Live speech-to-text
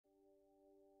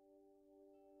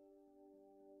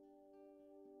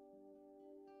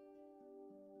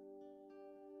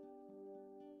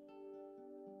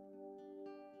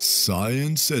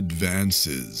Science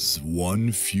advances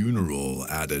one funeral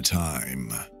at a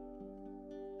time.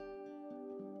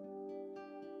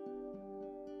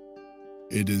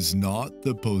 It is not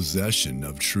the possession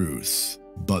of truth,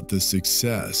 but the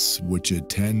success which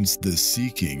attends the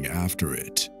seeking after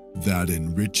it, that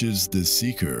enriches the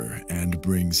seeker and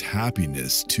brings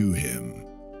happiness to him.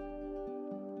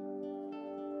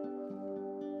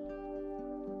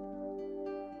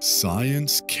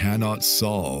 Science cannot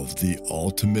solve the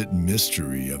ultimate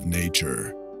mystery of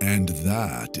nature, and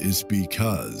that is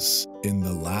because, in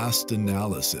the last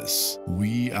analysis,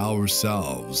 we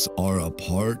ourselves are a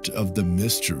part of the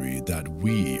mystery that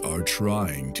we are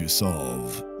trying to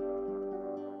solve.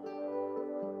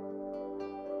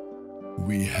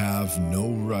 We have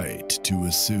no right to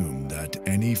assume that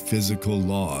any physical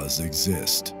laws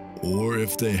exist, or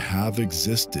if they have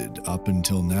existed up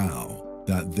until now,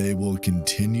 that they will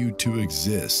continue to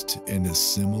exist in a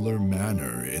similar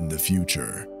manner in the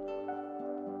future.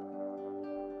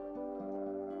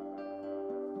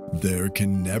 There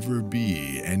can never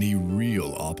be any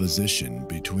real opposition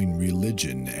between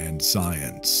religion and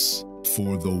science,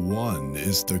 for the one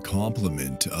is the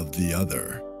complement of the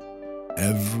other.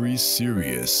 Every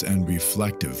serious and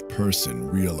reflective person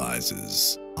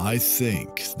realizes, I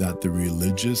think, that the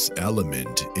religious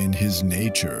element in his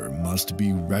nature must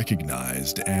be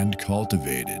recognized and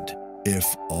cultivated if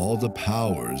all the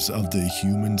powers of the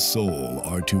human soul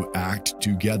are to act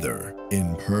together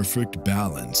in perfect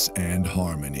balance and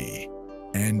harmony.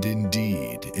 And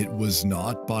indeed, it was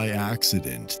not by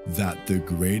accident that the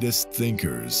greatest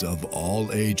thinkers of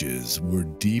all ages were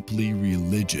deeply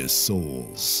religious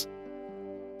souls.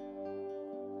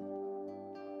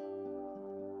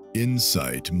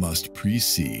 Insight must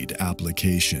precede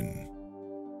application.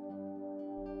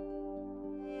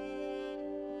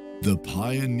 The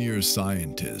pioneer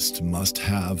scientist must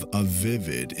have a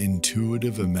vivid,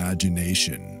 intuitive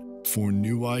imagination, for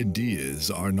new ideas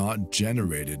are not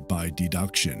generated by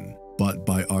deduction, but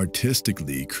by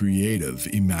artistically creative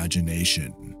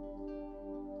imagination.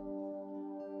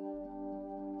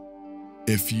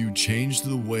 If you change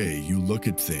the way you look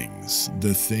at things,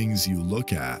 the things you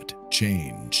look at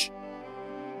change.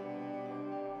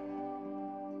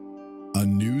 A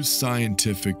new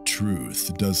scientific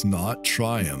truth does not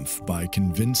triumph by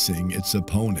convincing its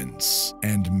opponents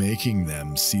and making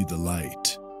them see the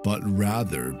light, but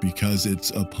rather because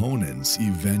its opponents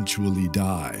eventually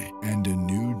die and a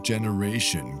new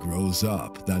generation grows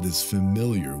up that is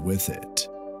familiar with it.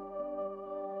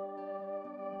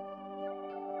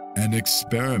 An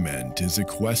experiment is a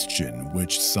question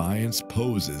which science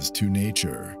poses to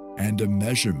nature, and a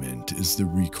measurement is the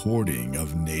recording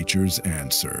of nature's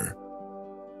answer.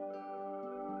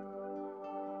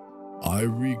 I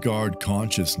regard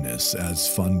consciousness as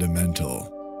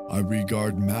fundamental. I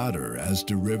regard matter as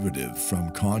derivative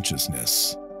from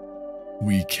consciousness.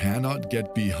 We cannot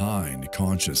get behind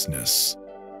consciousness.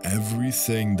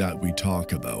 Everything that we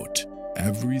talk about,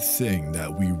 everything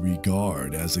that we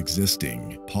regard as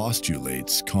existing,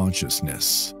 postulates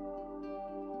consciousness.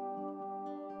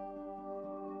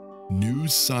 New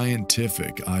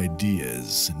scientific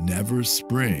ideas never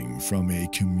spring from a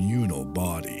communal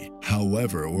body,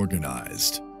 however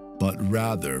organized, but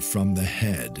rather from the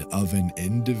head of an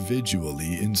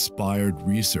individually inspired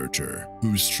researcher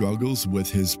who struggles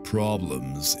with his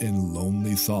problems in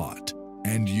lonely thought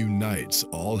and unites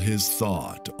all his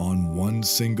thought on one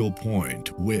single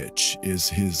point, which is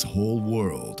his whole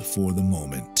world for the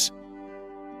moment.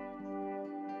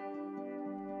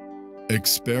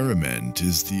 Experiment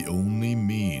is the only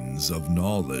means of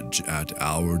knowledge at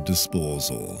our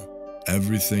disposal.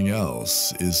 Everything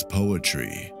else is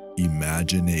poetry,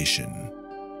 imagination.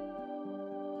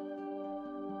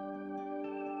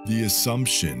 The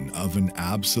assumption of an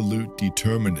absolute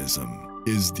determinism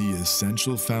is the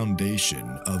essential foundation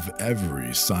of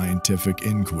every scientific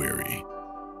inquiry.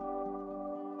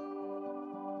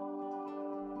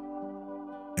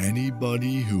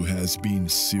 Anybody who has been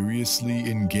seriously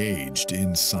engaged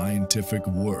in scientific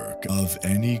work of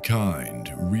any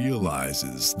kind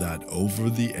realizes that over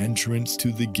the entrance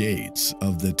to the gates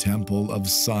of the temple of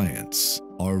science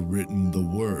are written the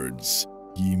words,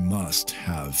 "Ye must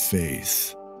have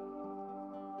faith."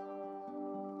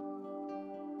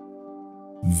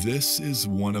 This is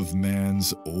one of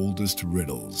man's oldest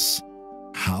riddles.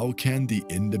 How can the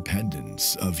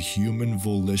independence of human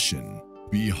volition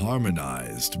be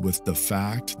harmonized with the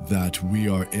fact that we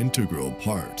are integral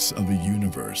parts of a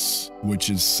universe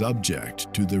which is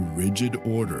subject to the rigid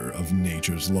order of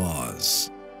nature's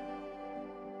laws?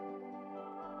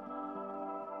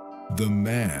 The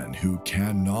man who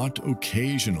cannot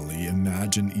occasionally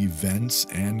imagine events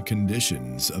and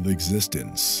conditions of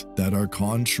existence that are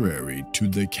contrary to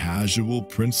the causal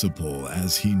principle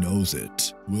as he knows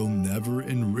it will never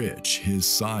enrich his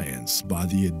science by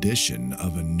the addition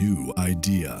of a new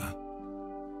idea.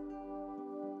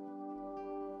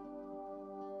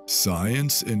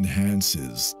 Science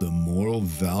enhances the moral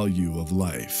value of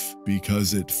life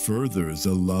because it furthers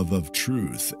a love of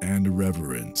truth and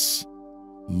reverence.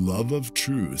 Love of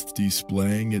truth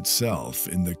displaying itself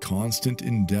in the constant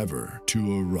endeavor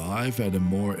to arrive at a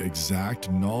more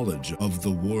exact knowledge of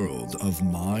the world of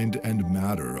mind and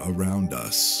matter around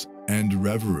us, and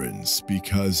reverence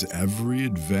because every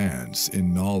advance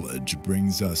in knowledge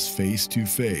brings us face to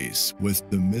face with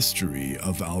the mystery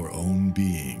of our own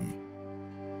being.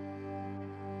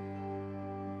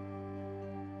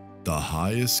 The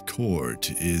highest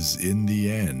court is in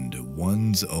the end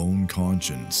one's own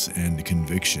conscience and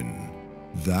conviction.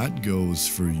 That goes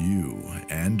for you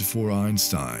and for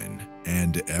Einstein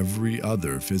and every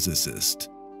other physicist.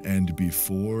 And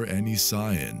before any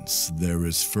science, there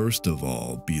is first of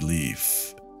all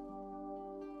belief.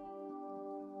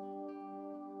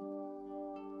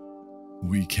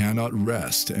 We cannot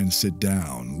rest and sit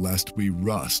down lest we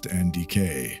rust and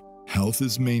decay. Health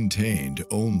is maintained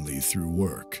only through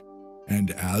work.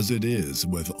 And as it is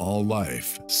with all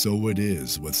life, so it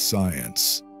is with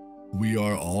science. We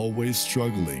are always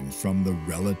struggling from the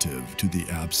relative to the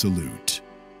absolute.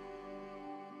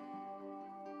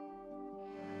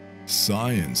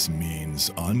 Science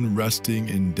means unresting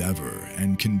endeavor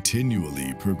and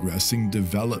continually progressing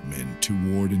development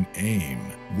toward an aim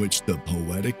which the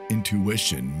poetic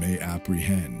intuition may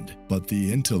apprehend, but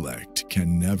the intellect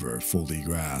can never fully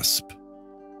grasp.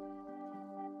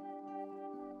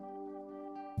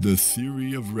 The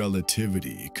theory of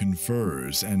relativity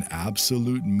confers an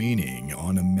absolute meaning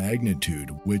on a magnitude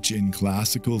which in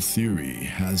classical theory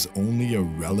has only a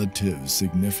relative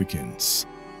significance,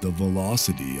 the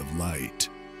velocity of light.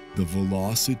 The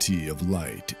velocity of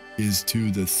light is to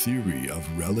the theory of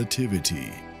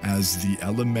relativity as the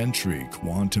elementary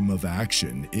quantum of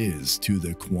action is to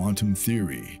the quantum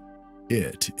theory.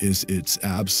 It is its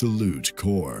absolute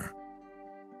core.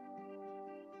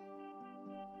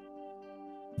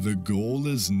 The goal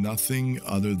is nothing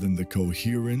other than the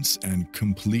coherence and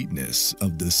completeness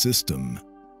of the system,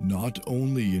 not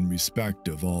only in respect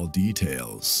of all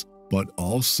details, but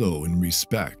also in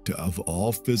respect of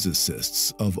all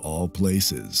physicists of all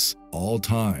places, all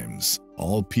times,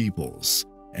 all peoples,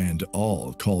 and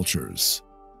all cultures.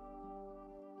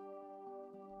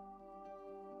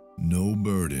 No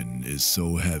burden is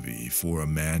so heavy for a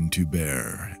man to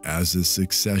bear as a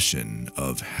succession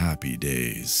of happy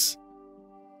days.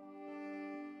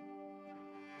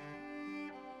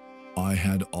 I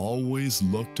had always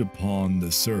looked upon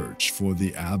the search for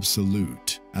the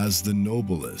absolute as the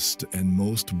noblest and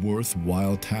most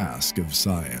worthwhile task of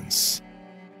science.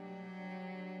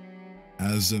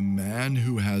 As a man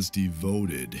who has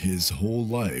devoted his whole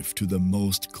life to the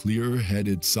most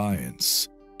clear-headed science,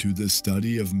 to the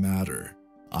study of matter,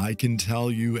 I can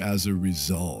tell you as a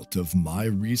result of my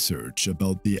research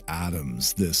about the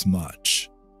atoms this much.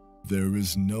 There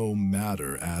is no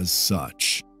matter as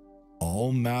such.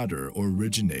 All matter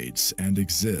originates and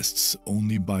exists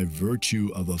only by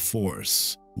virtue of a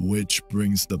force, which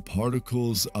brings the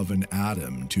particles of an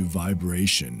atom to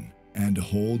vibration and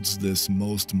holds this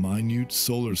most minute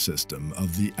solar system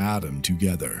of the atom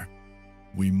together.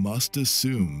 We must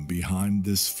assume behind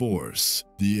this force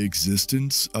the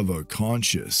existence of a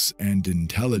conscious and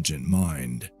intelligent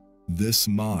mind. This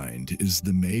mind is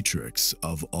the matrix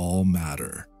of all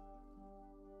matter.